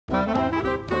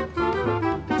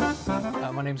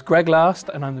name's Greg Last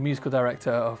and I'm the musical director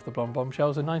of the Blonde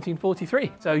Bombshells in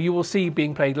 1943. So you will see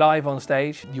being played live on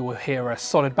stage. You will hear a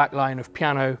solid backline of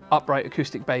piano, upright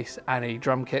acoustic bass and a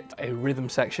drum kit, a rhythm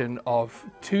section of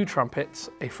 2 trumpets,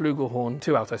 a flugelhorn,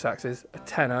 2 alto saxes, a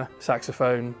tenor,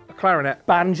 saxophone, a clarinet,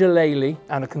 banjolele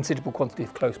and a considerable quantity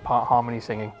of close part harmony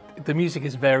singing. The music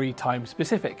is very time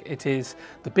specific. It is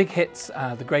the big hits,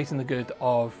 the great and the good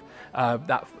of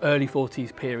that early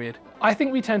 40s period. I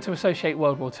think we tend to associate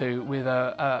World War II with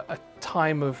a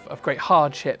time of great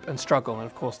hardship and struggle, and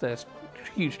of course there's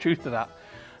huge truth to that.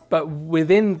 But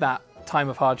within that time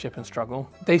of hardship and struggle,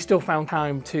 they still found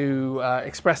time to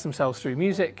express themselves through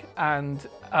music, and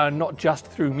not just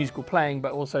through musical playing,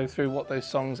 but also through what those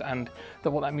songs and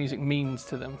what that music means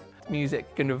to them.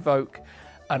 Music can evoke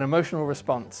an emotional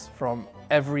response from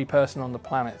every person on the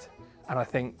planet, and I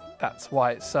think that's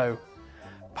why it's so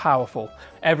powerful.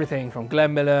 Everything from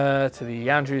Glen Miller to the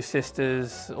Andrews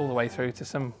Sisters, all the way through to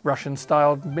some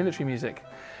Russian-styled military music.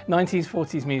 1940s,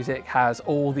 40s music has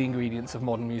all the ingredients of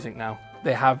modern music now.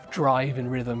 They have drive and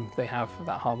rhythm, they have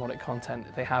that harmonic content,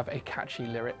 they have a catchy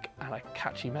lyric and a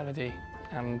catchy melody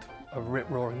and a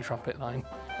rip-roaring trumpet line.